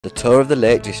The Tour of the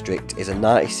Lake District is a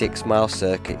 96-mile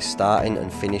circuit starting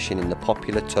and finishing in the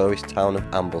popular tourist town of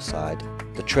Ambleside.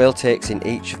 The trail takes in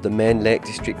each of the main Lake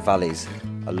District valleys,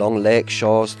 along lake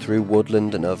shores, through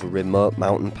woodland and over remote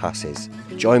mountain passes.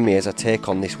 Join me as I take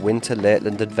on this winter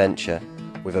Lakeland adventure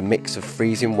with a mix of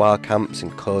freezing wild camps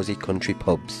and cosy country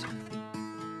pubs.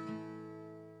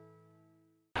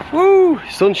 Woo!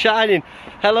 Sun shining!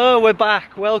 Hello, we're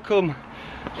back. Welcome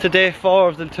to day 4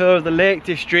 of the Tour of the Lake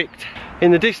District. In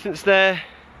the distance there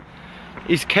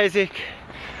is Keswick,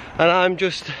 and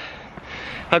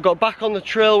I got back on the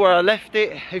trail where I left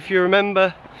it. If you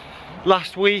remember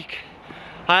last week,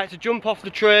 I had to jump off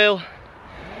the trail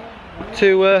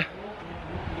to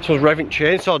so I was revving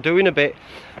chainsaw doing a bit.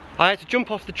 I had to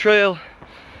jump off the trail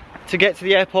to get to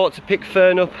the airport to pick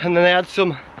Fern up, and then I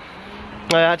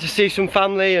had to see some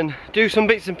family and do some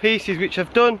bits and pieces, which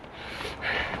I've done.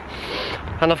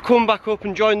 And I've come back up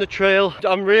and joined the trail.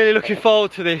 I'm really looking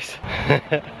forward to this.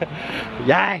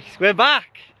 Yes, we're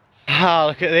back. Ah,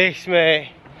 look at this,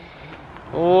 mate.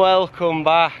 Welcome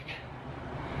back.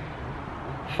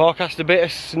 Forecast a bit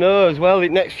of snow as well the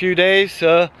next few days,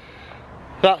 so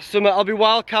that's something. I'll be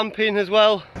wild camping as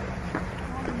well.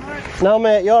 No,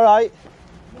 mate, you alright?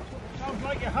 Sounds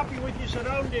like you're happy with your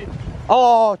surroundings.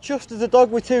 Oh, just as a dog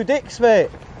with 2 dicks,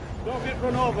 mate. Don't get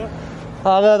run over.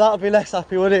 Oh no, that would be less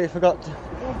happy, wouldn't it, if I got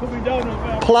Coming down as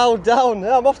well. ploughed down.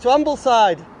 Yeah, I'm off to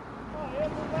Ambleside. Oh, yeah,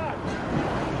 come back.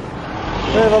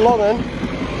 Bit of a long one.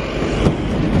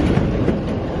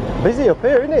 Busy up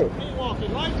here, isn't it? Keep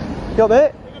walking, right? You got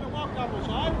mate? You're going to walk down the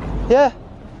side? Yeah.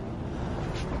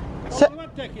 How long will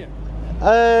that take you?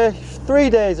 3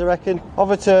 days, I reckon.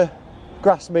 Over to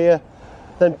Grasmere,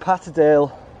 then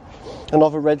Patterdale, and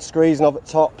over Red Screes and over at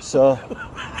Top. So,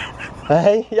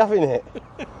 hey, you having it?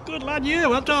 Good lad, you.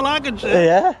 That's all I can say.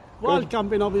 Yeah. Wild Good.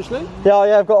 camping, obviously. Yeah,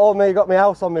 yeah. I've got my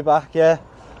house on my back. Yeah.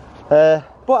 But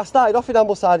I started off in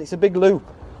Ambleside. It's a big loop.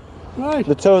 Right.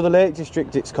 The Tour of the Lake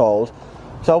District, it's called.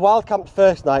 So I wild camped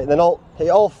first night, and then it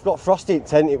all got frosty in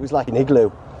tent. It was like an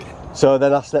igloo. So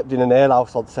then I slept in an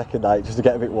alehouse on the second night just to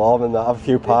get a bit warm and have a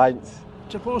few pints.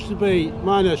 It's supposed to be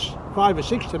 -5 or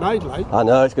 6 tonight, like. I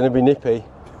know, it's going to be nippy.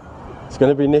 It's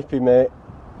going to be nippy, mate.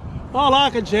 All I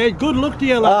can say, good luck to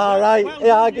you, lad. All right, Well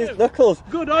yeah, I done, you. guess knuckles.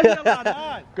 Good on you, lad.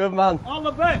 Aye. Good man. All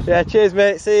the best. Yeah, cheers,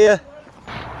 mate. See ya.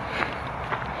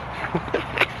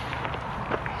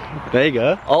 There you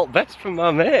go. All best from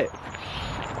my mate.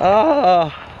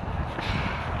 Ah,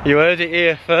 you heard it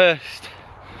here first.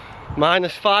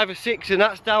 -5 or 6, and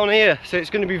that's down here. So it's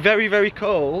going to be very, very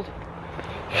cold,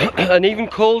 and even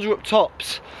colder up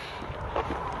tops.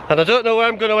 And I don't know where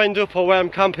I'm going to end up or where I'm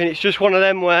camping. It's just one of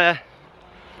them where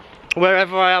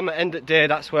wherever I am at end of day,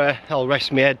 that's where I'll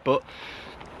rest my head. But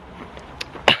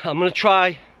I'm going to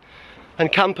try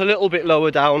and camp a little bit lower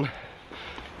down,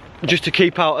 just to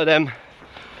keep out of them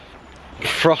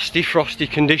frosty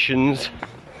conditions.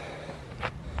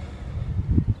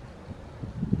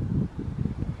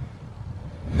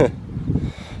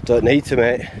 Don't need to,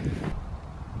 mate.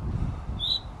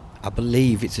 I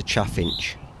believe it's a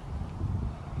chaffinch.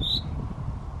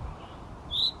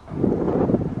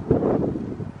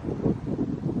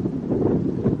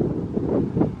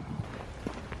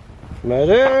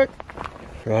 Medic!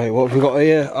 Right, what have we got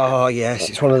here? Oh yes,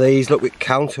 it's one of these, look, with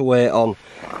counterweight on.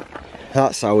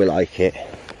 That's how we like it.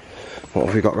 What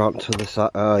have we got round to the side?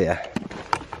 Oh yeah,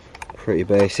 pretty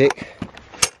basic.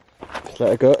 Just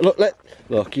let it go.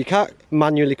 Look, you can't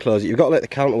manually close it. You've got to let the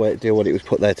counterweight do what it was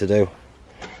put there to do.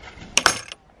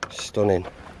 Stunning.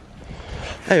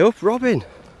 Hey up, Robin.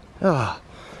 Ah,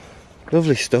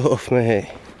 lovely stuff, mate.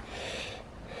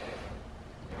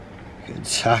 Good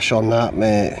tash on that,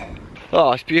 mate.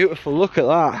 Oh, it's beautiful, look at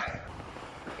that.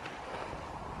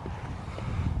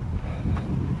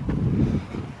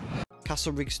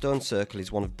 Castlerigg Stone Circle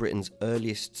is one of Britain's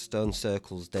earliest stone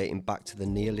circles, dating back to the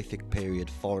Neolithic period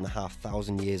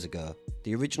 4,500 years ago.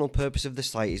 The original purpose of the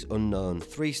site is unknown.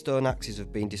 3 stone axes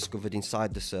have been discovered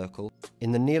inside the circle.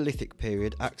 In the Neolithic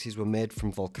period, axes were made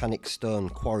from volcanic stone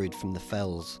quarried from the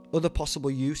fells. Other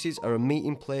possible uses are a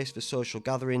meeting place for social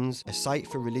gatherings, a site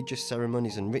for religious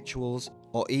ceremonies and rituals,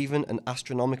 or even an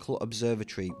astronomical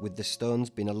observatory, with the stones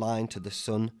being aligned to the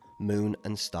sun, moon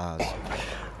and stars.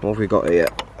 What have we got here?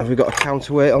 Have we got a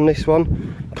counterweight on this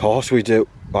one? Of course we do.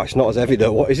 Oh, it's not as heavy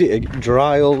though. What is it? A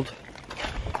dry old...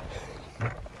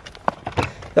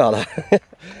 Oh,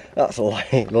 that's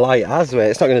light as, mate.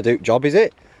 It's not going to do the job, is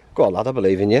it? Go on, lad, I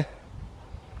believe in you.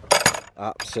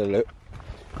 Absolute.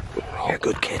 You're a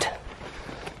good kid.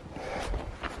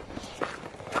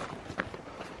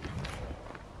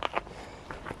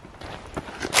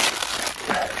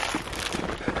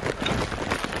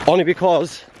 Only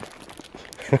because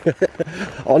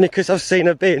Only because I've seen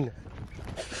a bin.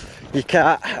 You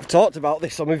can't, I've talked about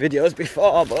this on my videos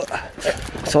before, but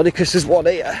it's only because there's one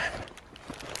here.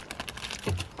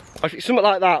 If it's something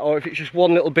like that, or if it's just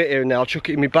one little bit here and there, I'll chuck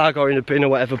it in my bag or in a bin or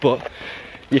whatever, but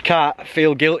you can't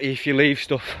feel guilty if you leave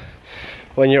stuff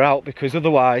when you're out, because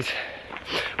otherwise,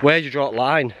 where do you draw the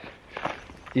line?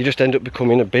 You just end up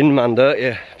becoming a bin man, don't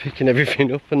you? Picking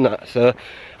everything up and that. So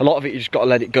a lot of it you just got to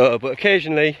let it go, but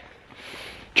occasionally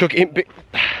chuck it in.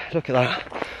 Look at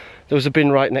that. There was a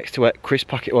bin right next to it. Crisp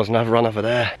packet was, and I've run over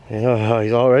there. Oh,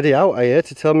 he's already out here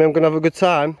to tell me I'm going to have a good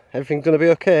time. Everything's going to be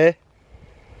okay.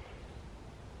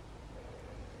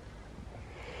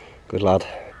 Good lad.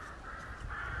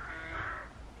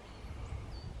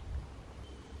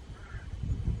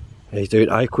 He's doing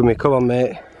hike with me. Come on,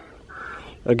 mate.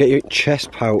 I'll get you a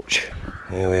chest pouch.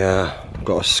 Here we are.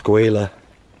 Got a squealer.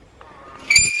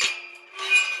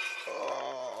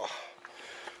 Oh,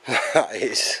 that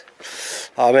is.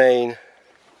 I mean,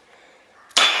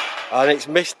 and it's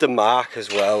missed the mark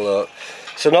as well. Look.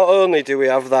 So not only do we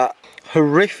have that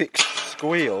horrific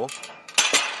squeal,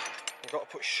 we've got to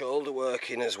put shoulder work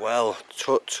in as well.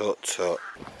 Tut tut tut.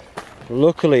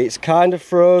 Luckily, it's kind of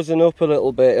frozen up a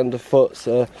little bit underfoot,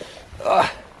 so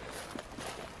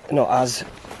not as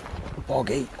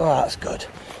boggy. Oh, that's good.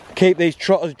 Keep these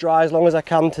trotters dry as long as I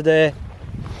can today.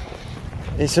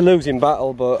 It's a losing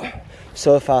battle, but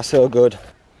so far so good.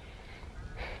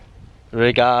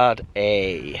 Regard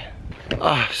A.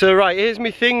 So right, here's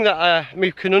my thing that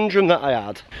my conundrum that I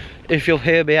had, if you'll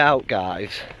hear me out,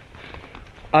 guys.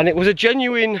 And it was a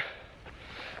genuine,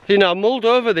 you know, I mulled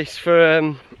over this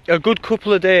for a good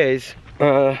couple of days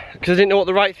because I didn't know what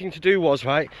the right thing to do was,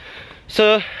 right?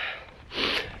 So,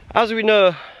 as we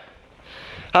know,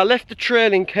 I left the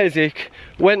trail in Keswick,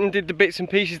 went and did the bits and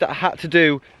pieces that I had to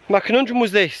do. My conundrum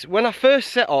was this: when I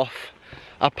first set off,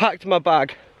 I packed my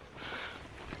bag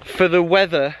for the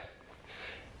weather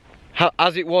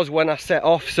as it was when I set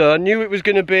off, so I knew it was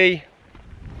going to be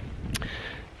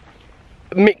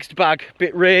a mixed bag,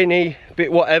 bit rainy,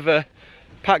 bit whatever,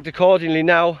 packed accordingly.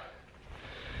 Now,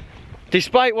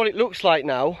 despite what it looks like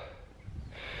now,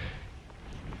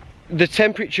 the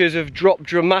temperatures have dropped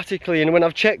dramatically, and when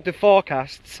I've checked the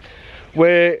forecasts,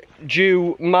 we're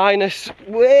due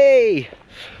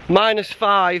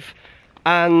 -5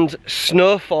 and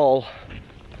snowfall.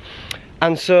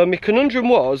 And so my conundrum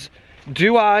was,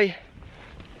 do I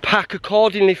pack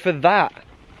accordingly for that?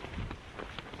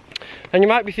 And you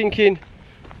might be thinking,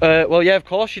 well, yeah, of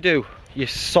course you do, you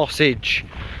sausage.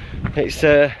 It's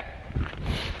yeah,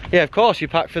 of course you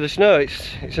pack for the snow,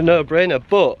 it's a no-brainer.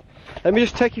 But let me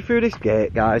just take you through this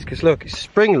gate, guys, because look, it's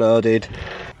spring loaded.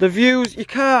 The views, you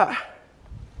can't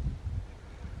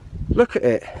look at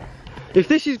it. If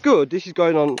this is good, this is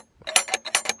going on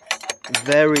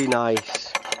very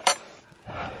nice.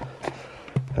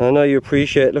 And I know you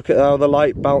appreciate, look at how the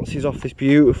light bounces off this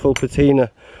beautiful patina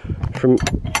from,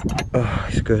 oh,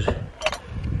 it's good.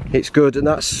 It's good, and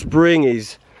that spring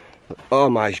is, oh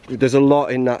my, there's a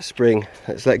lot in that spring.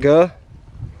 Let's let go.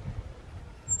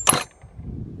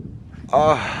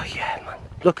 Oh yeah, man,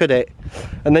 look at it.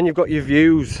 And then you've got your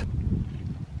views.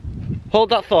 Hold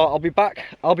that thought, I'll be back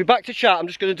to chat. I'm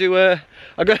just going to do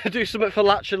I'm going to do something for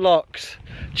Latch and Locks.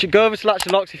 Go over to Latch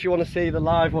and Locks if you want to see the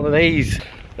live one of these.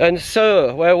 And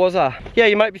so, where was I? Yeah,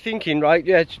 you might be thinking, right,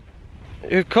 yeah,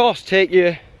 of course, take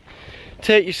your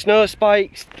snow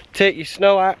spikes, take your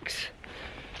snow axe,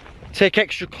 take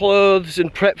extra clothes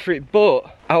and prep for it.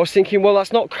 But I was thinking, well,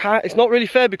 it's not really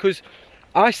fair, because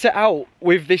I set out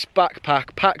with this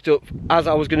backpack packed up as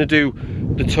I was going to do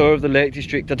the tour of the Lake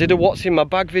District. I did a what's in my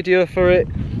bag video for it,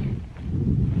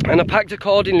 and I packed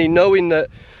accordingly, knowing that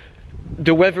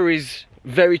the weather is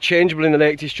very changeable in the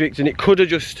Lake District, and it could have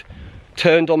just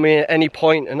turned on me at any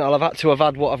point, and I'll have had to have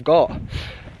had what I've got.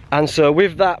 And so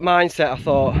with that mindset, I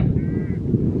thought,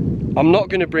 I'm not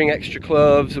going to bring extra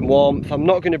clothes and warmth. I'm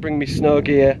not going to bring me snow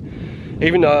gear,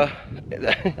 even though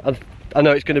I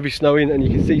know it's going to be snowing and you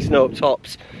can see snow up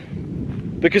tops,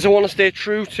 because I want to stay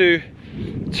true to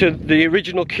the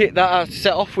original kit that I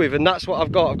set off with, and that's what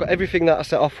I've got. I've got everything that I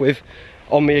set off with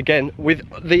on me again, with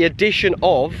the addition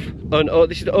of, and oh,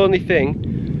 this is the only thing,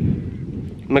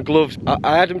 my gloves.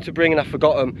 I had them to bring and I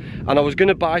forgot them, and I was going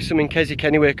to buy some in Keswick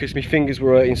anyway because my fingers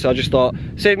were hurting, so I just thought,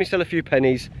 save myself a few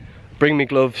pennies, bring me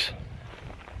gloves,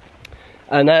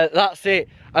 and that's it.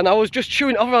 And I was just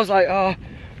chewing it over. I was like, oh,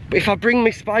 but if I bring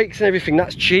me spikes and everything,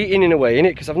 that's cheating in a way,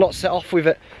 innit? Because I've not set off with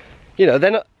it, you know.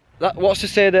 Then what's to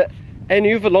say that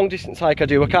any other long distance hike I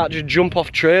do, I can't just jump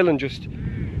off trail and just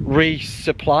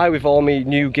resupply with all my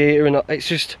new gear, and it's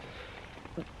just,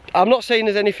 I'm not saying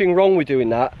there's anything wrong with doing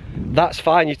that. That's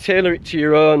fine, you tailor it to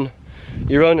your own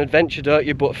adventure, don't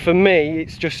you? But for me,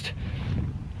 it's just,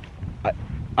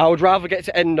 I would rather get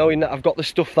to end knowing that I've got the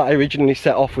stuff that I originally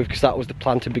set off with, because that was the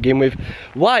plan to begin with.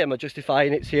 Why am I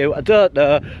justifying it to you? I don't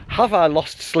know. Have I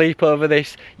lost sleep over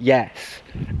this? Yes.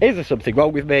 Is there something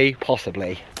wrong with me?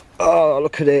 Possibly. Oh,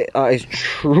 look at it. That is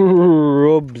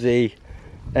Trubsy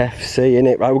FC,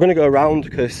 innit? Right, we're going to go around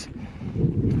because,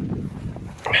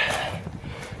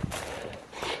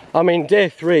 I mean, day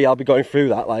 3 I'll be going through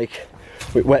that like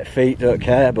with wet feet, don't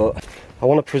care, but I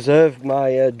want to preserve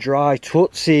my dry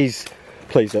tootsies.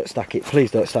 Please don't stack it,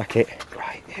 please don't stack it.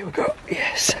 Right, here we go,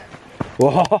 yes.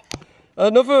 Whoa,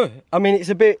 another, I mean, it's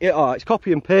a bit, it's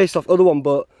copy and paste off the other one,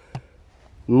 but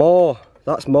more,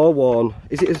 that's more worn.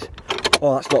 Is it as,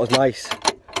 oh, that's not as nice.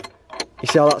 You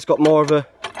see how that's got more of a,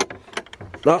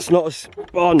 that's not as,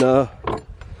 oh no.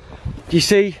 Do you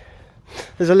see,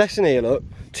 there's a lesson here, look.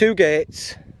 2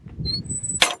 gates.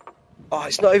 Oh,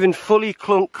 it's not even fully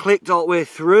clicked all the way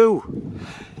through.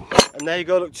 And there you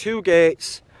go, look, 2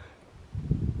 gates.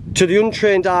 To the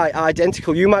untrained eye,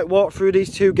 identical. You might walk through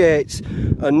these 2 gates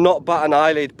and not bat an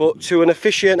eyelid, but to an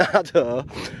aficionado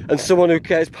and someone who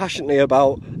cares passionately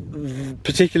about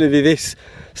particularly this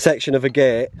section of a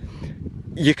gate,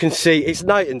 you can see it's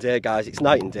night and day, guys, it's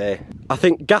night and day. I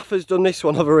think Gaffer's done this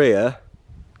one over here,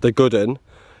 the good un,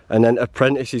 and then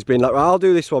Apprentice has been like, right, I'll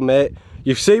do this one, mate.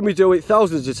 You've seen me do it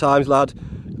thousands of times, lad.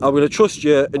 I'm going to trust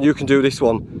you and you can do this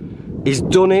one. He's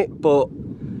done it, but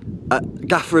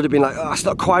Gaffer would have been like, oh, that's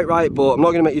not quite right, but I'm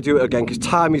not going to make you do it again because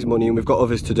time is money and we've got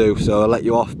others to do, so I'll let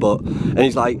you off. But and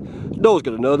he's like, no one's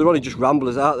going to know, they're only just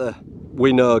ramblers out there.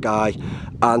 We know, guy.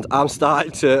 And I'm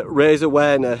starting to raise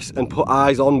awareness and put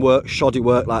eyes on work, shoddy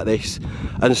work like this,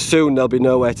 and soon there'll be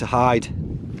nowhere to hide.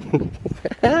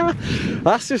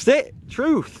 That's just it,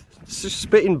 truth. It's just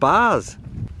spitting bars.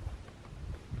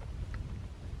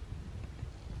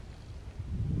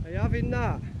 Are you having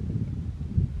that?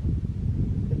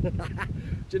 Do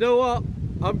you know what?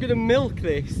 I'm going to milk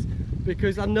this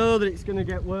because I know that it's going to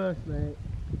get worse, mate.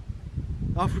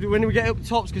 After, when we get up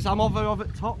tops, because I'm over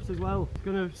at tops as well. It's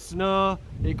going to snow,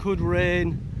 it could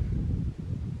rain.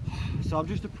 So I'm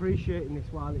just appreciating this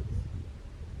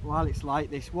while it's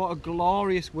like this. What a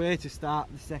glorious way to start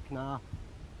the second half.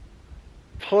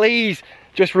 Please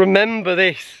just remember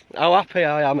this, how happy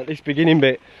I am at this beginning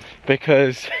bit,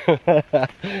 because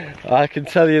I can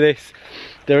tell you this,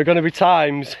 there are going to be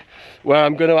times where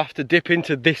I'm going to have to dip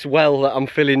into this well that I'm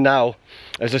filling now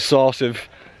as a source of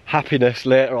happiness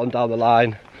later on down the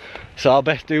line. So I'll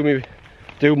best do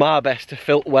my best to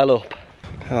fill well up.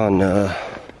 Oh no,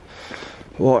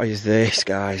 what is this,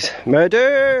 guys?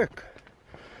 Medic!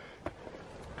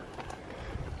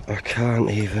 I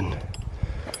can't even.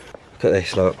 Look at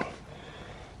this, look.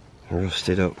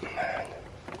 Rusted up.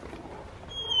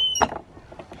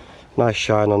 Nice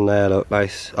shine on there, look,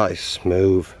 nice. That is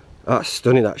smooth. That's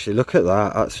stunning, actually. Look at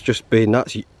that. That's just been,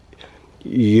 that's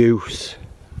use.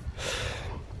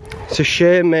 It's a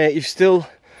shame, mate. You've still,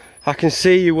 I can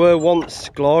see you were once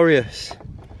glorious.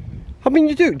 I mean,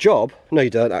 you do a job. No, you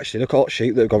don't, actually. Look at all the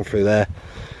sheep that have gone through there.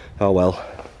 Oh well.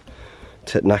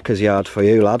 Knacker's yard for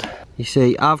you, lad. You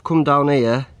see, I've come down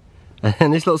here,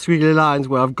 and this little squiggly line's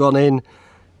where I've gone in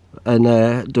and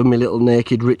done my little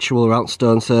naked ritual around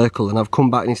Stone Circle, and I've come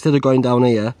back, and instead of going down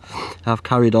here, I've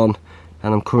carried on,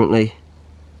 and I'm currently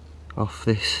off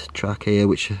this track here,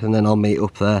 and then I'll meet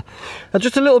up there. And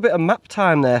just a little bit of map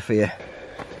time there for you.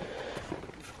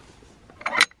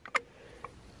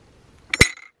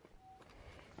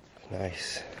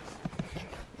 Nice.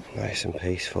 Nice and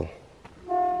peaceful.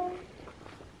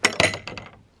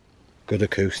 Good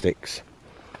acoustics.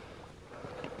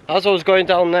 As I was going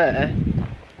down there,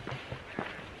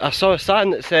 I saw a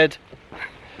sign that said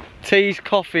teas,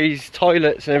 coffees,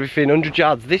 toilets and everything 100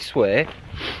 yards this way.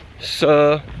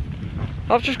 So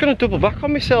I was just going to double back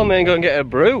on myself, mate, and go and get a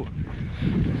brew.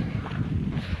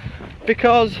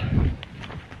 Because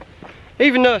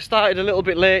even though I started a little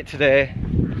bit late today,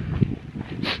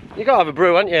 you gotta have a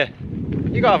brew, haven't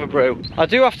you? You gotta have a brew. I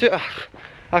do have to,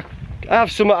 I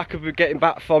have something I could be getting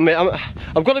back from it.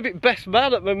 I've got a bit best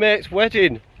man at my mate's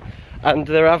wedding, and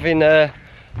they're having a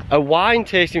wine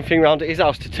tasting thing around at his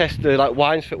house to test the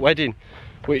wines for the wedding,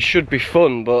 which should be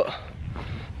fun. But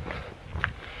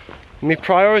my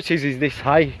priorities is this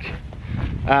hike,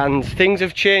 and things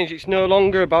have changed. It's no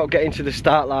longer about getting to the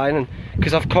start line, and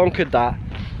because I've conquered that,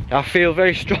 I feel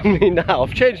very strongly now.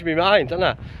 I've changed my mind, haven't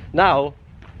I? Now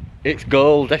it's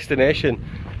goal, destination.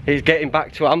 It's getting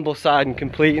back to Ambleside and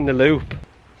completing the loop.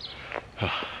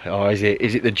 Or is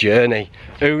it the journey?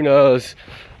 Who knows?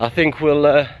 I think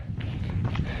we'll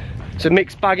it's a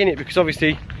mixed bag in it, because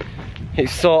obviously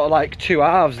it's sort of like two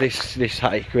halves, this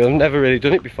hike. I've never really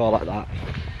done it before like that.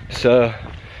 So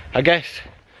I guess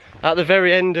at the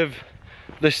very end of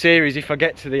the series, if I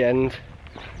get to the end,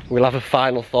 we'll have a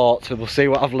final thought, so we'll see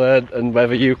what I've learned and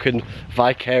whether you can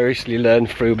vicariously learn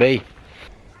through me.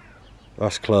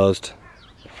 That's closed.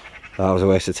 That was a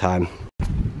waste of time.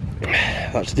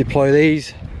 Had to deploy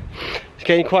these. It's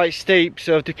getting quite steep,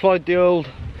 so I've deployed the old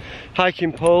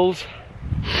hiking poles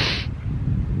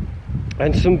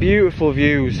and some beautiful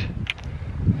views.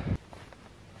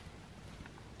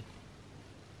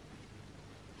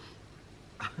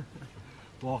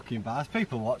 Walking by, there's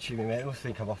people watching me, mate. They must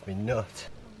think I'm off my nut.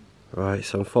 Right,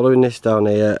 so I'm following this down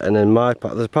here, and then my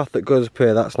path, there's a path that goes up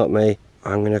here, that's not me.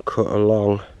 I'm going to cut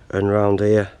along and round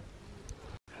here.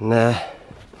 And there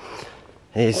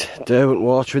is Derwent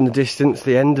Water in the distance,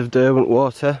 the end of Derwent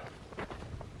Water.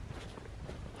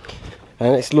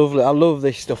 And it's lovely, I love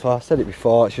this stuff, I said it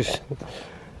before, it's just,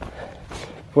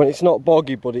 when it's not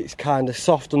boggy but it's kind of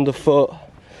soft underfoot,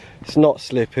 it's not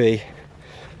slippy,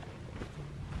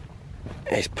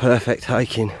 it's perfect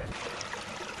hiking.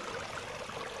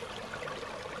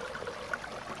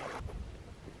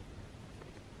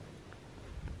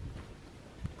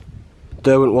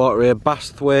 Derwent Water here,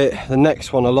 Basthwaite, the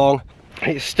next one along.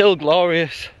 It's still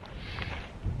glorious.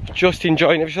 Just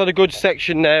enjoying it. I've just had a good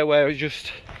section there where it's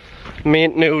just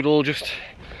mint noodle, just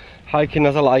hiking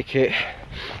as I like it.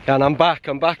 And I'm back.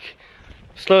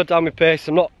 Slowed down my pace.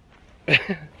 I'm not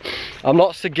I'm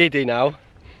not so giddy now.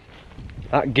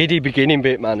 That giddy beginning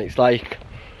bit, man, it's like,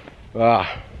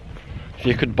 if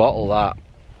you could bottle that.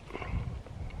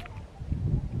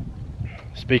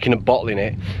 Speaking of bottling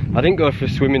it, I didn't go for a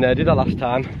swim in there, did I, last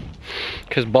time?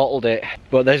 Because bottled it.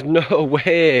 But there's no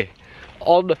way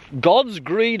on God's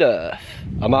green earth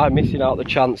am I missing out the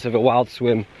chance of a wild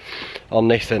swim on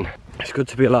this. And it's good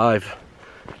to be alive.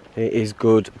 It is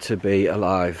good to be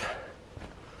alive.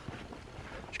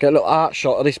 Just get a little art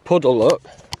shot of this puddle, look.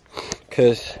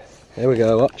 Because, here we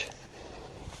go, watch.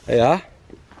 There you are.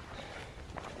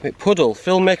 Bit puddle,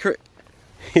 filmmaker.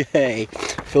 Yay,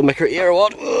 filmmaker year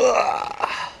award.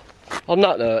 On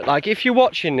that note, like, if you're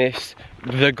watching this,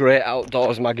 The Great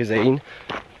Outdoors magazine,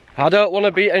 I don't want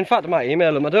to be, in fact I might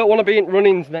email them, I don't want to be in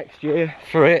runnings next year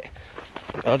for it.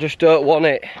 I just don't want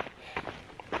it.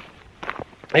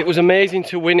 It was amazing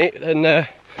to win it,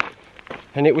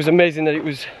 and it was amazing that it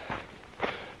was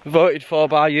voted for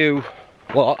by you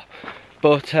lot,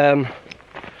 but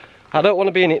I don't want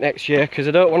to be in it next year because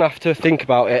I don't want to have to think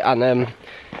about it, and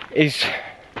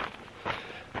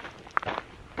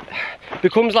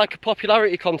becomes like a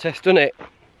popularity contest, doesn't it?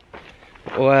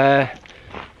 Where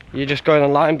you're just going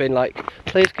online being like,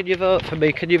 please could you vote for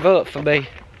me, could you vote for me?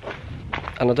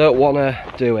 And I don't want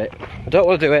to do it. I don't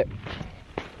want to do it.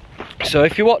 So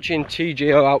if you're watching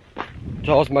TGO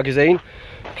Outdoors magazine,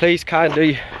 please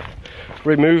kindly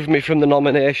remove me from the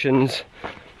nominations.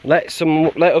 Let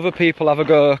other people have a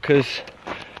go, because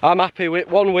I'm happy with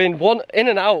one win, one in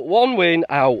and out, one win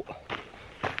out,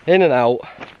 in and out.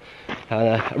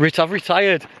 And I've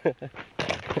retired.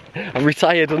 I'm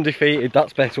retired undefeated,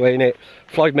 that's best way, innit?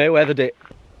 Floyd Mayweathered it.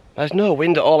 There's no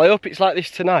wind at all. I hope it's like this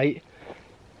tonight.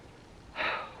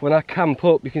 When I camp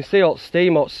up, you can see hot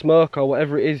steam, hot smoke or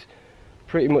whatever it is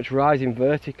pretty much rising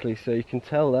vertically, so you can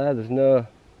tell there's no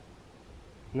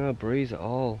breeze at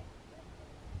all.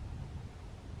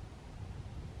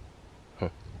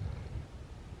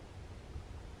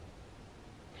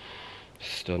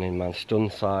 Stunning, man,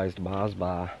 stun-sized Mars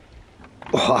bar.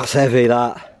 Oh, that's heavy,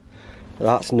 that.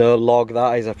 That's no log,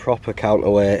 that is a proper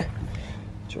counterweight.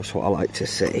 Just what I like to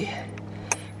see.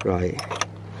 Right.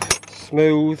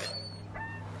 Smooth.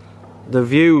 The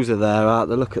views are there, aren't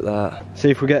they? Look at that.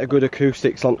 See if we get a good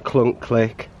acoustics on clunk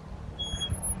click.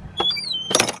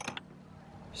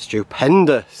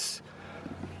 Stupendous.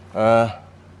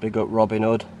 Big up Robin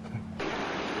Hood.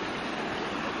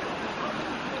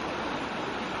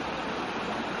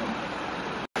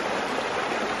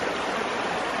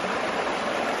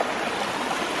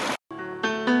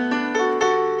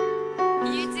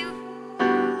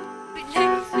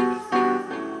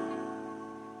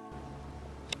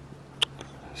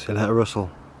 See you later,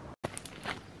 Russell.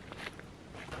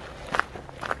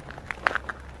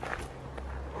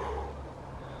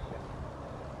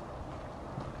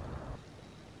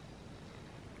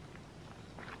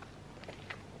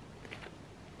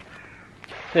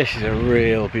 This is a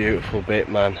real beautiful bit,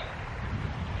 man.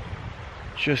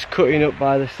 Just cutting up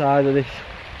by the side of this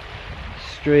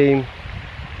stream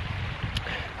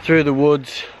through the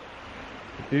woods.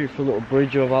 Beautiful little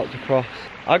bridge I'm about to cross.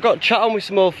 I got chatting with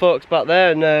some old folks back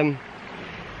there, and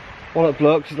one of the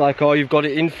blokes was like, oh, you've got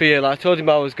it in for you. Like, I told him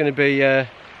I was going to be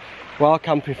wild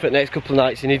camping for the next couple of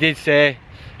nights, and he did say,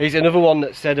 he's another one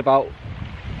that said about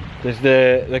there's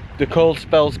the cold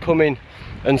spells coming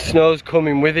and snow's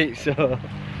coming with it, so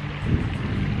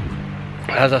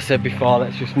as I said before,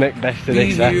 let's just make best of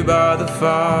this. Be here by the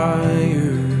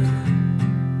fire,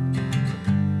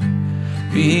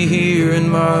 be here in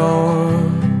my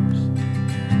arms,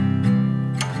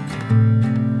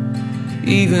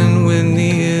 even when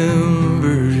the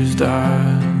embers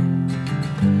die,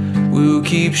 we'll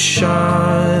keep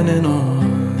shining on.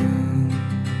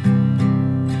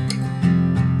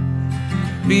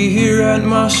 Be here at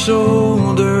my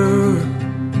shoulder,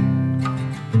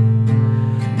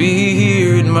 be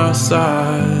here at my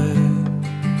side,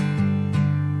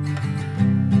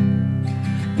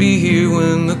 be here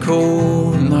when the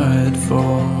cold night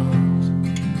falls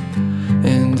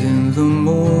and in the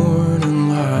morning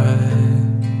light,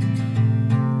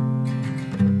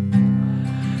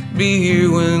 be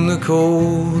here when the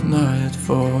cold night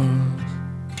falls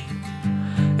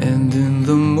and in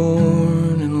the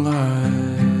morning light.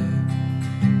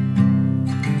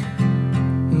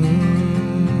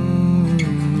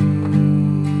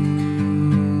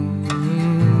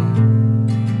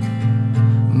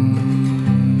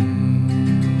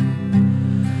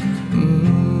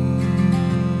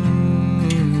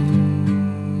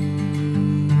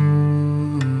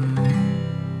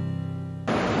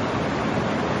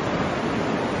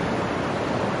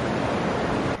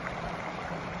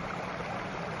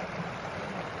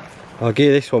 I'll give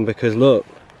you this one because look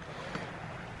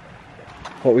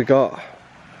what we got.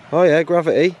 Oh yeah,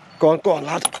 gravity. Go on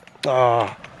lad.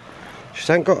 Ah, just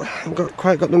ain't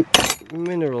quite got the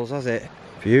minerals, has it?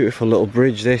 Beautiful little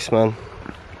bridge this, man.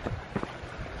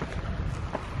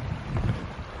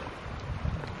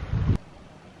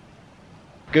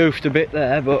 Goofed a bit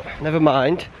there, but never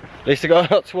mind. At least I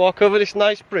got to walk over this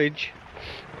nice bridge.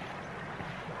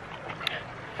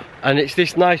 And it's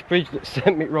this nice bridge that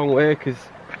sent me the wrong way, because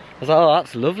I was like, oh,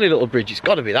 that's a lovely little bridge, it's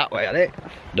got to be that way, hasn't it?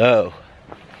 No.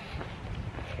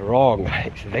 Wrong,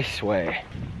 it's this way.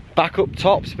 Back up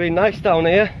top's been nice down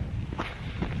here.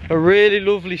 A really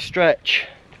lovely stretch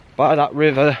by that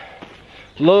river.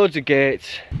 Loads of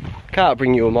gates. Can't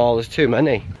bring you them all, there's too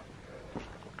many.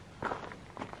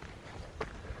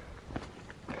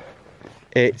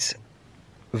 It's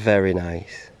very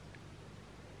nice.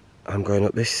 I'm going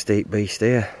up this steep beast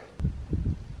here.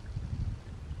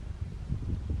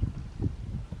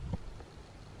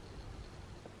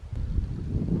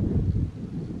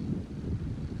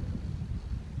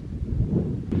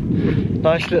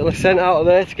 Nice little ascent out of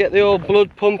there to get the old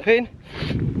blood pumping.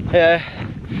 Yeah,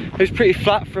 it was pretty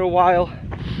flat for a while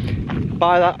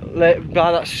by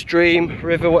that stream,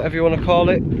 river, whatever you want to call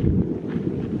it.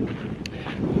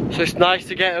 So it's nice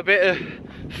to get a bit of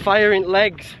fire in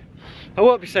legs. I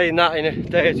won't be saying that in a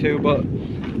day or two, but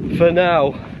for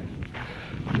now,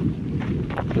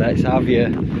 let's have you.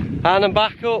 And I'm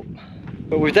back up,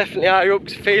 but we're definitely higher up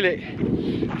to feel it.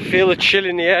 Feel the chill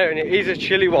in the air, and it is a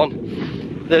chilly one.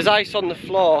 There's ice on the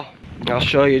floor. I'll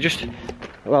show you. Just,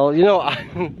 well, you know,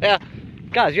 yeah,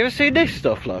 guys, you ever seen this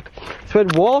stuff? Look, it's when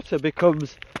water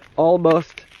becomes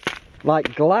almost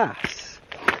like glass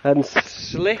and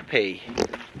slippy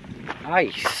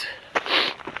ice.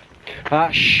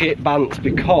 That's shit bants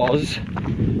because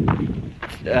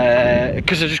I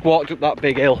just walked up that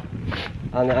big hill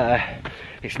and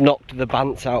it's knocked the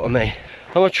bants out of me.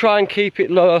 I'm gonna try and keep it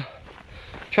low.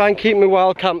 Try and keep my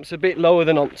wild camps a bit lower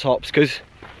than on tops, because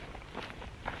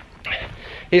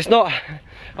it's not,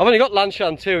 I've only got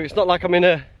Lanshan 2, it's not like I'm in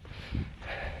a,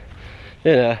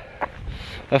 you know,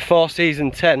 a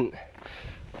 4-season tent.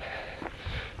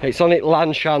 It's on it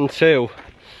Lanshan 2,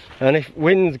 and if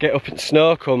winds get up and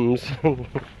snow comes,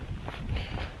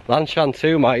 Lanshan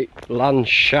 2 might land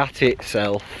shat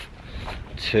itself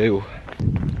too.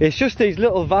 It's just these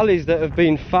little valleys that have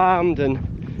been farmed,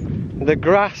 and the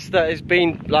grass that has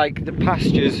been, like the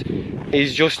pastures,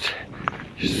 is just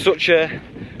such a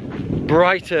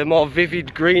brighter, more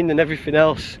vivid green than everything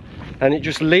else, and it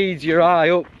just leads your eye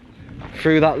up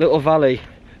through that little valley.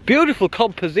 Beautiful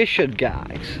composition,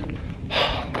 guys.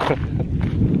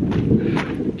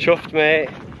 Chuffed, mate.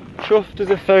 Chuffed as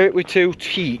a ferret with two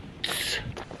teats.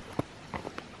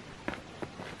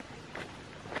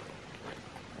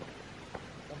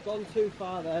 I've gone too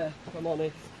far there, if I'm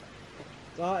honest.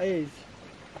 That is.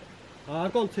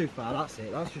 I've gone too far, that's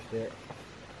it, that's just it.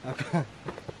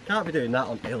 Can't be doing that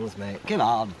on hills, mate. Come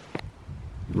on.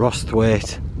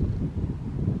 Rostthwaite.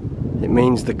 It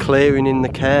means the clearing in the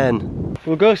cairn.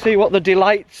 We'll go see what the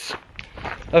delights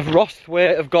of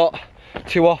Rostthwaite have got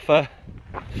to offer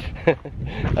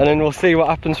and then we'll see what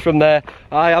happens from there.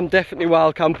 I am definitely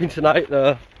wild camping tonight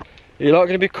though. You're not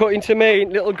going to be cut into me,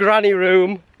 little granny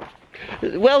room.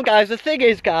 Well guys, the thing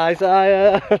is guys,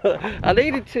 I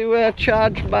needed to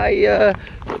charge my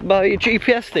my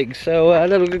GPS thing, so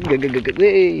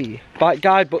by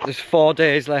guidebook there's 4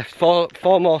 days left,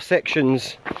 four more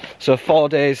sections, so 4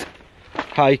 days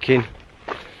hiking,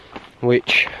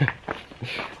 which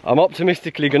I'm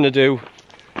optimistically going to do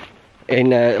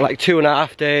in like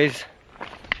 2.5 days,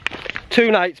 2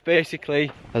 nights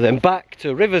basically, and then back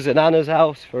to Rivers and Anna's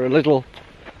house for a little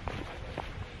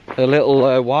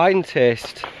wine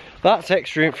taste. That's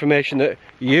extra information that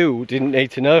you didn't need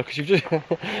to know, because you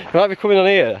might be coming on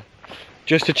here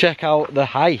just to check out the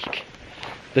hike,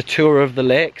 the Tour of the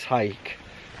Lakes hike,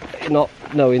 not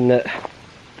knowing that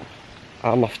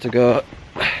I'm off to go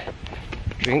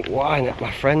drink wine at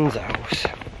my friend's house.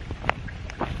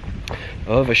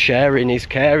 Oversharing is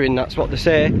caring, that's what they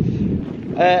say.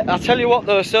 I'll tell you what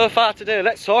though, so far today,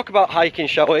 let's talk about hiking,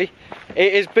 shall we?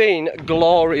 It has been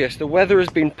glorious, the weather has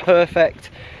been perfect,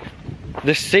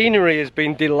 the scenery has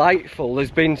been delightful.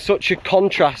 There's been such a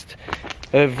contrast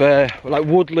of like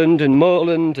woodland and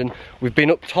moorland, and we've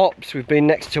been up tops, we've been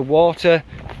next to water,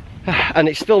 and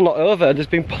it's still not over. There's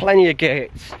been plenty of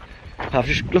gates. I've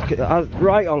just, look at that,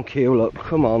 right on cue, look,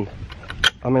 come on.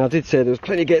 I mean, I did say there was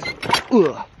plenty of gates.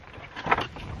 Ugh.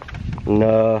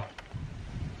 No.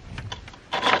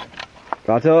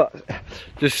 I don't,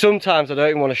 there's sometimes I don't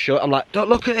even want to show it. I'm like, don't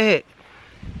look at it,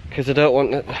 because I don't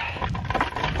want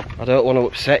to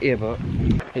upset you, but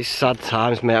it's sad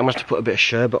times, mate. I'm going to have to put a bit of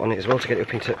sherbet on it as well to get it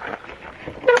up into...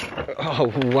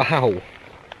 Oh, wow.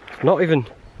 Not even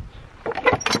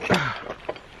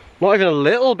a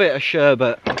little bit of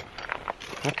sherbet.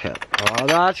 Okay. Oh,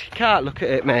 no, you can't look at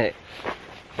it, mate.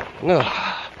 No.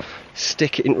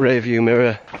 Stick it in rear view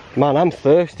mirror. Man, I'm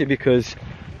thirsty because...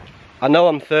 I know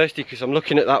I'm thirsty because I'm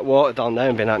looking at that water down there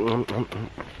and being like,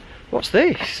 what's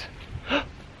this?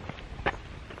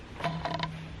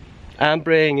 I'm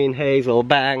bringing Hazel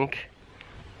Bank.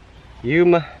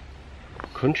 Yuma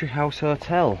Country House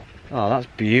Hotel. Oh, that's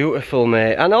beautiful,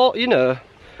 mate. And all, you know,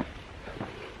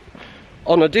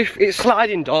 on a it's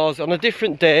sliding doors on a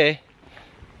different day,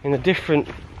 in a different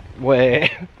way.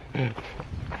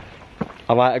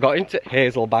 I might have got into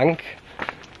Hazel Bank.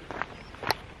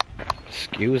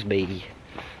 Excuse me.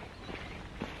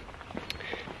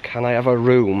 Can I have a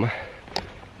room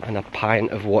and a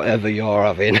pint of whatever you're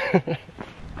having?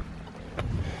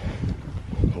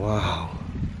 Wow.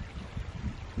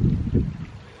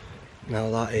 Now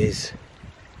that is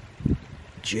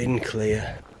gin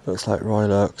clear. Looks like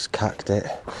Royal Oak's cacked it.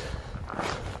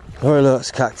 Royal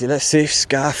Oak's cacked it. Let's see if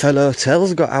Scarfell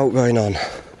Hotel's got out going on.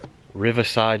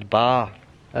 Riverside Bar.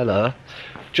 Hello.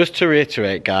 Just to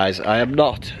reiterate guys, I am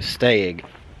not staying.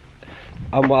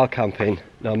 I'm wild camping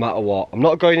no matter what. I'm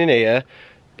not going in here,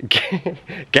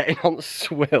 getting on the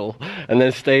swill and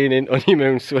then staying in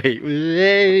honeymoon suite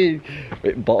with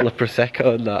a bottle of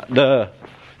Prosecco and that. No,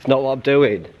 it's not what I'm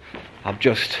doing. I'm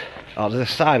just, oh, there's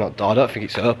a sign on the door. I don't think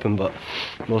it's open, but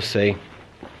we'll see.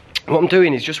 What I'm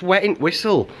doing is just wetting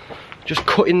whistle, just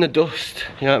cutting the dust,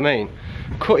 you know what I mean?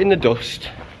 Cutting the dust.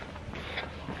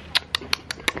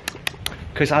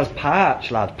 Because that's parched,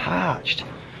 lad, parched.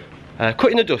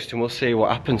 Cutting the dust and we'll see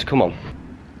what happens, come on.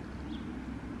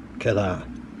 Look at that.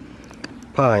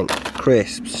 Pint,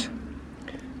 crisps.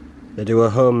 They do a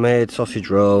homemade sausage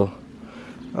roll.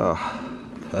 Oh,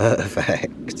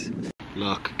 perfect.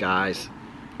 Look guys,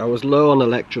 I was low on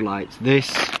electrolytes. This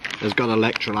has got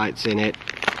electrolytes in it.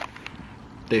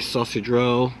 This sausage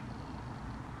roll,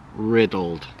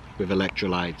 riddled with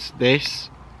electrolytes. This,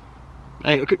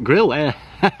 hey look at grill there.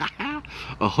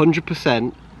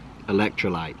 100%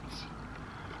 electrolytes.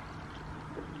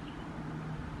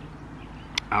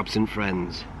 Absent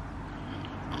friends.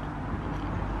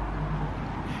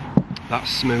 That's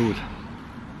smooth.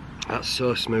 That's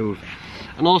so smooth.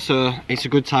 And also, it's a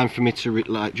good time for me to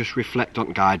like just reflect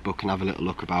on guidebook and have a little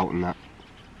look about and that.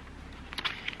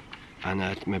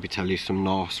 And maybe tell you some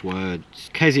Norse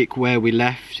words. Keswick, where we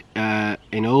left,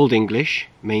 in Old English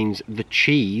means the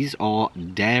cheese or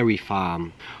dairy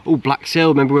farm. Oh, Black Sail,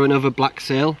 remember we went over Black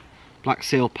Sail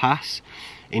Pass?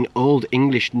 In Old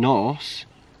English Norse,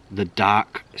 the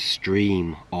dark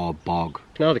stream or bog.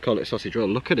 Now they call it sausage roll.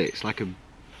 Look at it, it's like a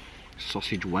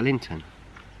sausage Wellington.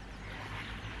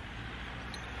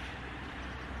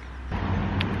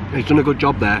 He's done a good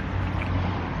job there.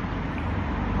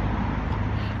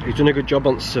 He's done a good job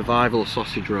on survival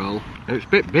sausage roll. It's a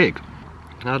bit big.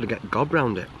 How to get gob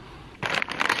round it.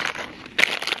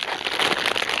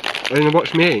 And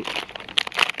watch me eat.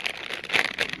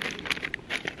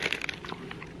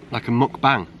 like a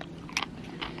mukbang.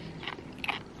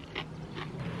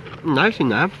 Nice in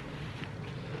there.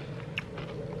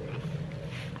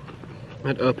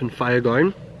 Had open fire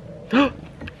going.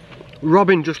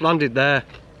 Robin just landed there.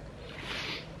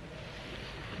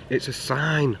 It's a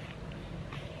sign.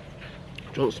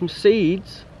 Do you want some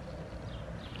seeds?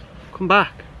 Come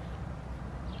back.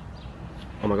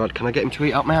 Oh my god, can I get him to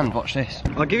eat out my hand? Watch this.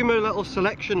 I'll give him a little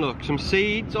selection, look. Some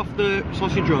seeds off the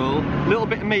sausage roll, a little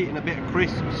bit of meat and a bit of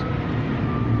crisps.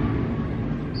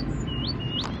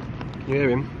 You hear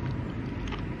him?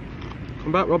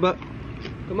 Come back, Robert.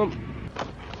 Come on.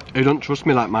 He don't trust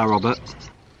me like my Robert.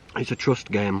 It's a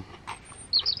trust game.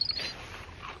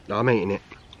 I'm eating it.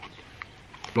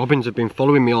 Robins have been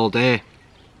following me all day.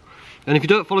 And if you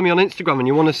don't follow me on Instagram and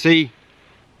you want to see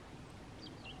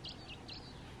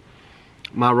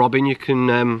my Robin, you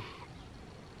can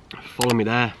follow me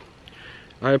there.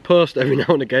 I post every now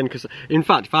and again because, in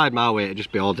fact, if I had my way, it'd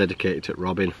just be all dedicated to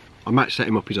Robin. I might set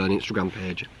him up his own Instagram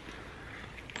page.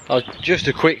 Oh, just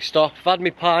a quick stop. I've had my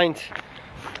pint,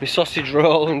 my sausage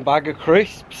roll and bag of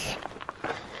crisps.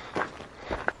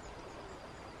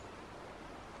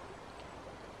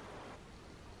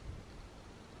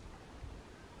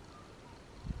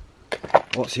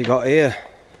 What's he got here?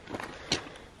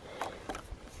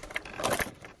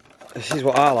 This is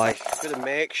what I like. A bit of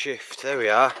makeshift. There we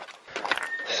are.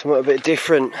 Something a bit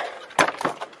different.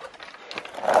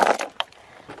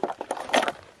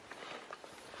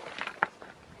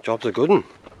 Job's a good one.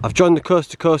 I've joined the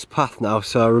coast to coast path now,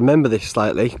 so I remember this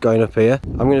slightly going up here.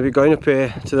 I'm going to be going up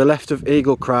here to the left of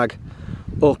Eagle Crag,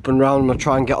 up and round, and I'll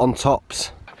try and get on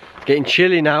tops. Getting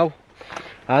chilly now.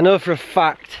 I know for a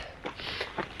fact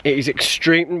it is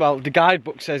extreme. Well, the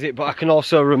guidebook says it, but I can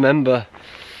also remember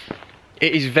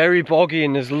it is very boggy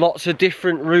and there's lots of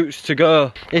different routes to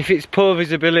go. If it's poor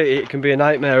visibility, it can be a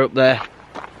nightmare up there.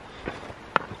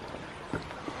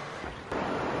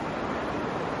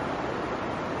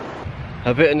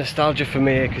 A bit of nostalgia for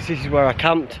me here, because this is where I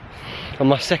camped on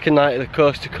my second night of the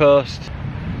coast to coast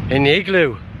in the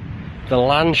igloo, the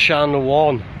Lanshan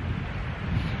 1,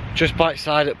 just by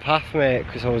side at path, mate,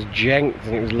 because I was jenked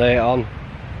and it was late on.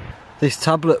 This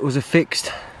tablet was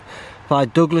affixed by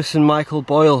Douglas and Michael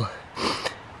Boyle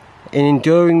in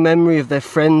enduring memory of their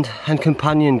friend and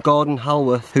companion Gordon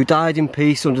Halworth, who died in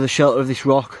peace under the shelter of this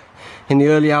rock in the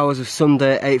early hours of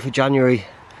Sunday, 8th of January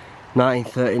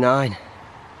 1939.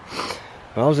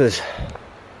 Wowzers.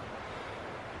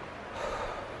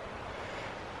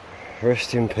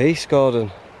 Rest in peace,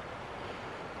 Gordon.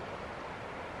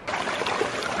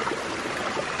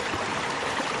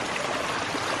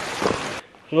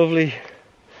 Lovely,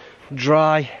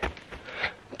 dry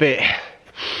bit.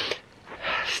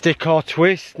 Stick or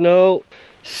twist? No.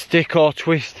 Stick or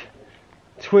twist.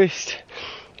 Twist.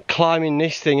 Climbing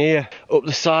this thing here, up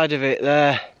the side of it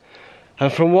there.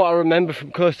 And from what I remember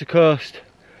from coast to coast,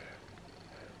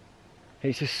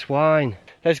 it's a swine.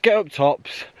 Let's get up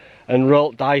tops and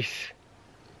roll dice.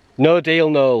 No deal,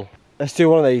 no. Let's do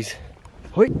one of these.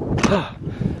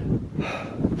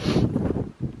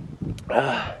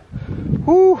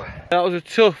 Woo! That was a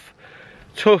tough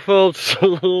old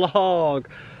slog.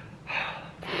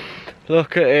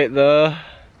 Look at it though.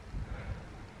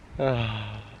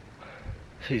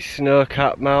 These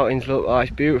snow-capped mountains look like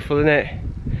it's beautiful, isn't it?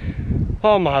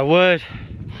 Oh my word.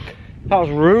 That was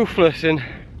ruthless, and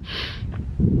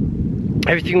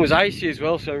everything was icy as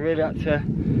well, so I really had to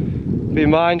be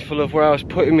mindful of where I was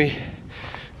putting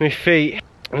my feet.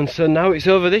 And so now it's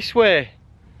over this way,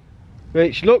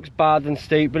 which looks bad and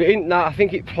steep, but it isn't that. I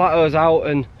think it plateaus out,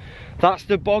 and that's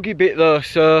the boggy bit though.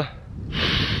 So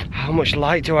how much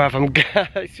light do I have?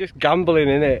 It's just gambling,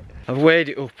 innit? I've weighed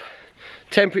it up.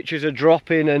 Temperatures are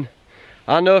dropping, and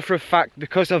I know for a fact,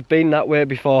 because I've been that way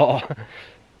before,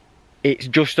 it's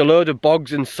just a load of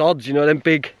bogs and sods, you know, them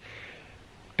big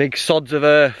sods of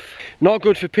earth. Not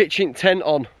good for pitching tent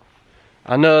on,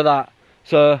 I know that.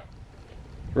 So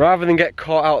rather than get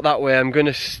caught out that way, I'm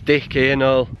gonna stick here.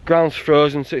 No, ground's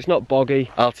frozen, so it's not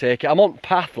boggy. I'll take it. I'm on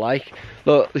path, like,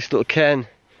 look, this little cairn,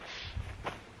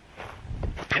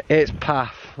 it's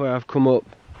path where I've come up.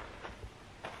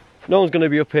 No one's gonna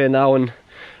be up here now, and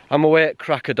I'm away at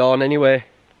crack of dawn anyway.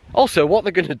 Also, what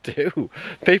they're gonna do,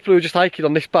 people who are just hiking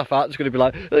on this path aren't just gonna be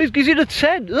like, oh, he's in a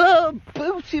tent, oh,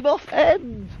 boot him off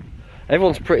end.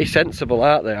 Everyone's pretty sensible,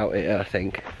 aren't they, out here, I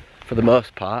think, for the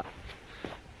most part.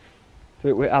 Do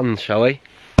it with hands, shall we?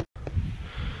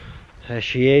 There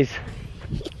she is.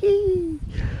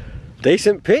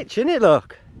 Decent pitch, innit,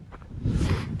 look?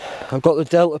 I've got the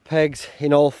delta pegs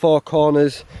in all four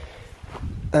corners,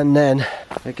 and then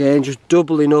again just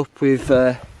doubling up with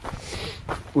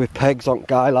pegs on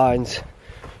guy lines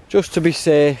just to be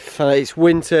safe. It's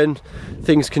winter and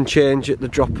things can change at the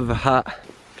drop of a hat.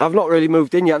 I've not really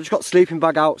moved in yet. I've just got the sleeping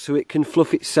bag out so it can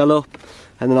fluff itself up,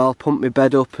 and then I'll pump my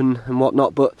bed up and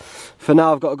whatnot. But for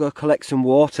now I've got to go collect some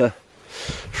water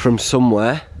from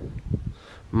somewhere.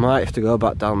 Might have to go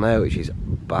back down there, which is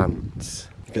bants.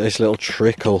 Look at this little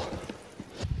trickle.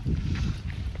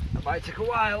 That might take a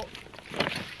while.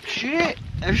 Shit,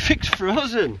 everything's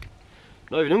frozen.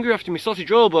 Not even hungry after my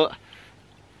sausage roll, but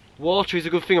water is a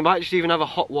good thing. I might just even have a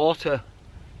hot water.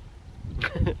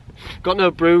 Got no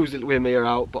brews with me are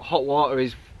out, but hot water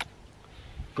is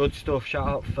good stuff. Shout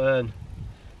out Fern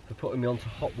for putting me onto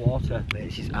hot water.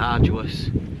 This is arduous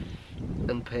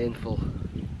and painful.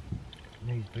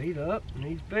 Needs be though,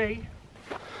 needs be.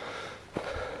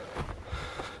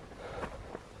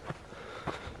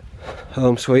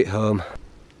 Home sweet home.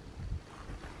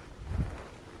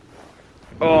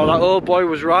 Oh, that old boy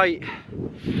was right.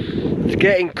 It's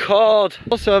getting cold.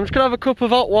 Also, I'm just gonna have a cup of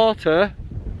hot water.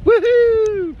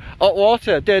 Woohoo! Hot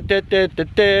water. Get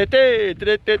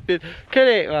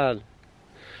it, man.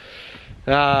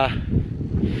 Ah,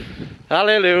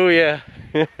 hallelujah.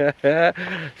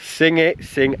 Sing it,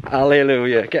 sing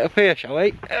hallelujah. Get up here, shall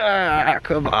we? Ah,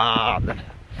 come on.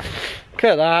 Look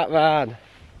at that, man.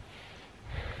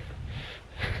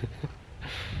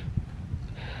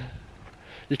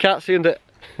 You can't see that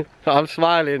I'm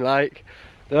smiling, like,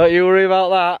 don't you worry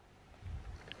about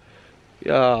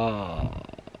that. Oh,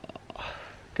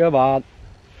 come on.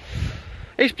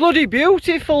 It's bloody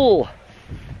beautiful.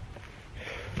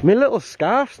 My little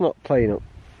scarf's not playing up.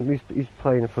 He's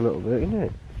playing up a little bit, isn't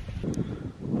it?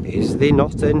 Is they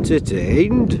not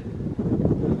entertained?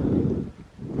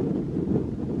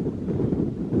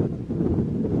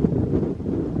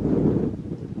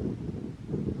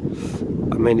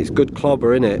 I mean, it's good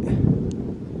clobber, isn't it?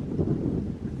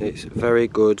 It's very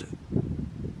good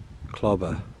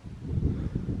clobber.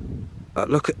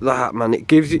 Look at that, man. It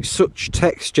gives it such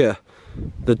texture.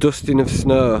 The dusting of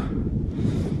snow.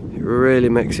 It really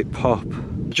makes it pop.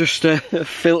 Just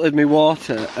filtered me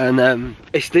water, and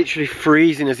it's literally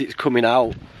freezing as it's coming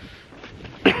out.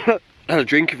 I had a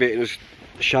drink of it and it was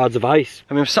shards of ice.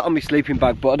 I mean, I'm sat on my sleeping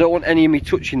bag, but I don't want any of me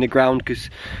touching the ground because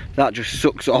that just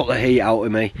sucks all the heat out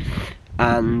of me.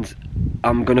 And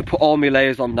I'm going to put all my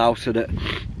layers on now so that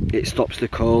it stops the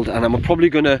cold. And I'm probably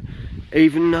going to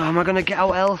even, am I going to get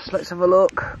out else? Let's have a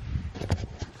look.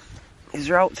 Is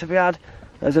there out to be had?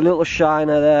 There's a little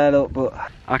shiner there, look, but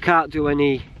I can't do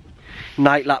any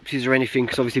night lapses or anything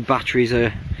because obviously batteries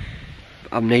are,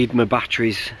 I need my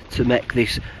batteries to make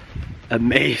this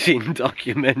amazing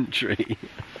documentary.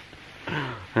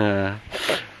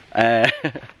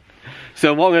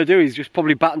 So what I'm going to do is just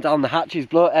probably batten down the hatches,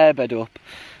 blow airbed up,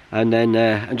 and then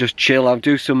and just chill. I'll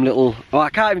do some little, oh, I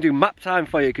can't even do map time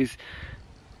for you because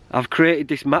I've created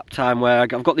this map time where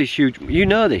I've got these huge, you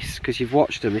know this because you've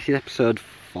watched them, this is episode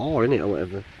 4, isn't it, or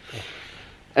whatever.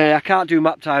 I can't do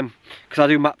map time because I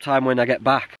do map time when I get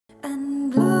back.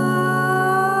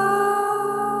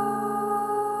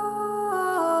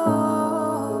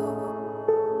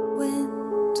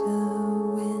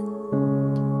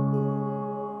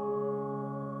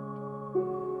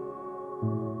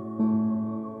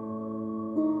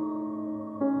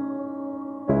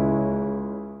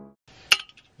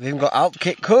 We've even got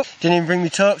Outkit cup. Didn't even bring me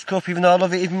Turks cup, even though I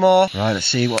love it even more. Right, let's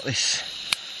see what this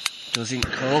does in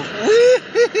cold.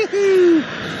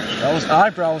 Those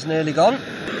eyebrows nearly gone.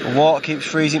 The water keeps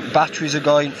freezing, batteries are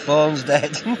going, phone's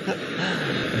dead.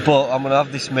 But I'm gonna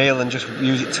have this meal and just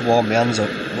use it to warm my hands up.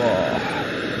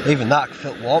 Whoa. Even that, I can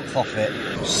feel warmth off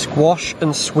it. Squash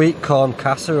and sweet corn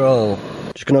casserole.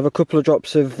 Just gonna have a couple of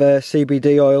drops of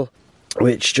CBD oil,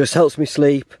 which just helps me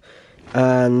sleep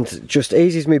and just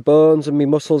eases me bones and me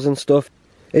muscles and stuff.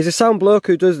 He's a sound bloke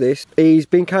who does this. He's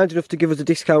been kind enough to give us a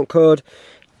discount code.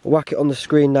 Whack it on the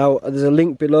screen now. There's a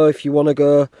link below if you want to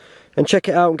go and check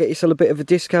it out and get yourself a bit of a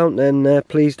discount, then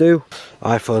please do.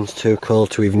 iPhone's too cold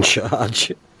to even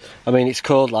charge. I mean, it's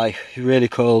cold, like really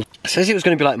cold. It says it was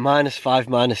going to be like -5,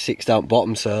 -6 down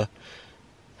bottom, so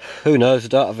who knows? I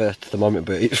don't have a thermometer,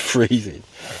 but it's freezing.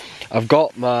 I've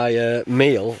got my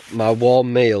meal, my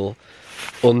warm meal,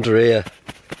 under here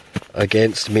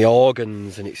against my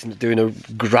organs, and it's doing a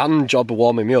grand job of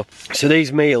warming me up. So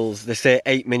these meals, they say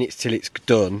 8 minutes till it's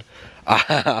done.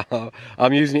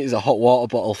 I'm using it as a hot water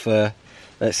bottle for,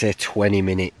 let's say, 20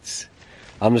 minutes.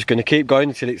 I'm just going to keep going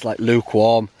until it's like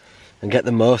lukewarm and get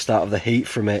the most out of the heat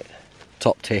from it.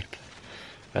 Top tip.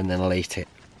 And then I'll eat it.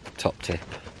 Top tip.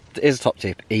 Here's a top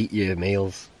tip, eat your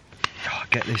meals. Oh,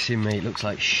 get this in me, it looks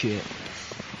like shit.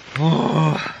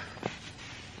 Oh,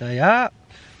 there you are.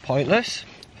 Pointless.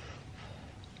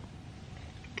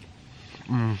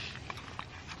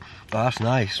 That's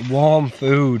nice. Warm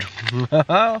food.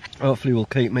 Hopefully will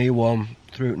keep me warm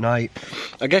through night.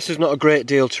 I guess there's not a great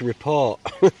deal to report.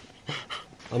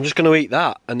 I'm just going to eat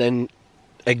that and then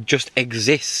just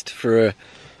exist for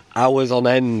hours on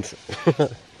end.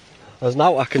 There's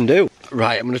not what I can do.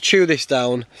 Right, I'm going to chew this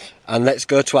down and let's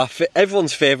go to our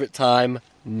everyone's favourite time,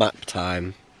 map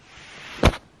time.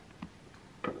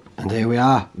 And here we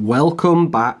are. Welcome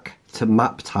back to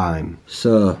map time.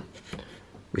 So,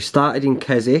 we started in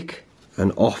Keswick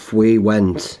and off we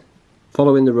went.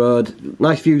 Following the road,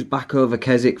 nice views back over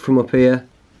Keswick from up here.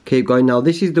 Keep going. Now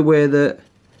this is the way that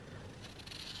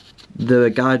the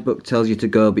guidebook tells you to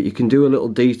go, but you can do a little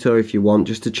detour if you want,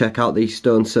 just to check out these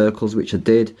stone circles, which I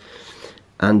did.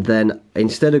 And then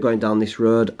instead of going down this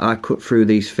road, I cut through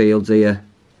these fields here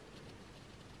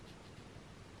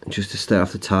just to stay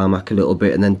off the tarmac a little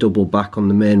bit, and then double back on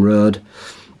the main road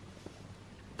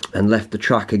and left the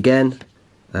track again.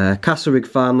 Castlerig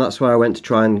Farm, that's where I went to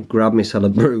try and grab myself a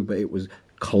brew, but it was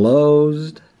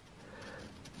closed.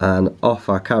 And off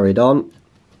I carried on.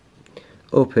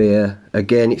 Up here,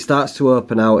 again it starts to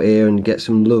open out here and get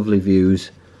some lovely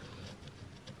views.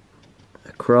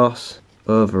 Across,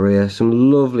 over here,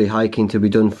 some lovely hiking to be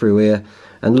done through here.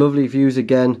 And lovely views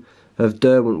again of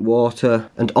Derwent Water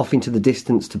and off into the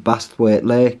distance to Bastwaite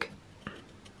Lake.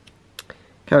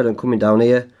 Carried on coming down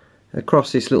here,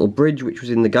 across this little bridge which was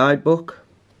in the guidebook.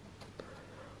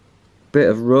 Bit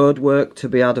of road work to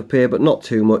be had up here, but not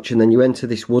too much, and then you enter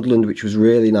this woodland which was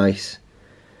really nice.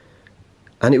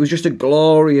 And it was just a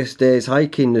glorious day's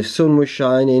hiking. The sun was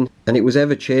shining and it was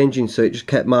ever changing, so it just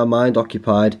kept my mind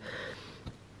occupied.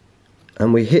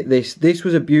 And we hit this. This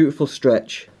was a beautiful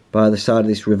stretch by the side of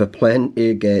this river,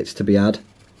 plenty of gates to be had.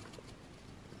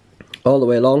 All the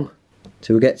way along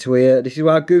till we get to here. This is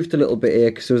where I goofed a little bit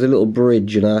here because there was a little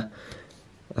bridge and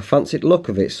I fancied the look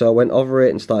of it, so I went over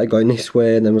it and started going this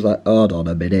way, and then was like, hold on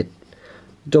a minute.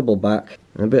 Double back,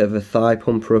 and a bit of a thigh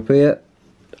pumper up here.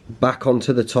 Back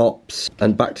onto the tops,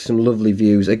 and back to some lovely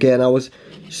views. Again, I was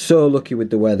so lucky with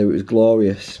the weather, it was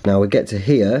glorious. Now we get to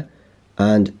here,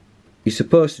 and you're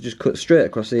supposed to just cut straight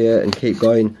across here and keep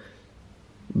going,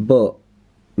 but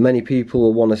many people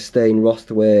will want to stay in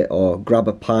Rothway or grab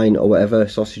a pint or whatever,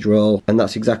 sausage roll, and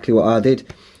that's exactly what I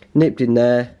did. Nipped in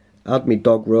there, had me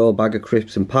dog roll, bag of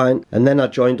crisps and pint, and then I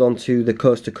joined on to the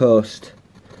coast to coast.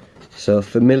 So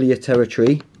familiar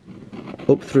territory,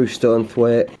 up through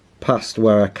Stonethwaite, past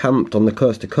where I camped on the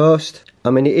coast to coast.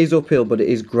 I mean, it is uphill, but it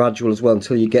is gradual as well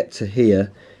until you get to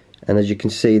here. And as you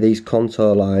can see, these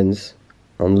contour lines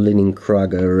on Linning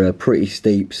Crag are pretty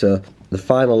steep. So the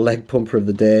final leg pumper of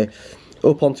the day,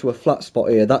 up onto a flat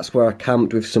spot here. That's where I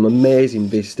camped with some amazing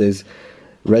vistas,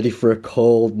 ready for a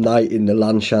cold night in the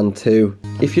Lanshan too.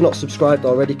 If you're not subscribed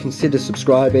already, consider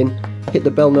subscribing. Hit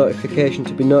the bell notification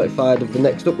to be notified of the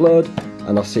next upload,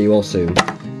 and I'll see you all soon.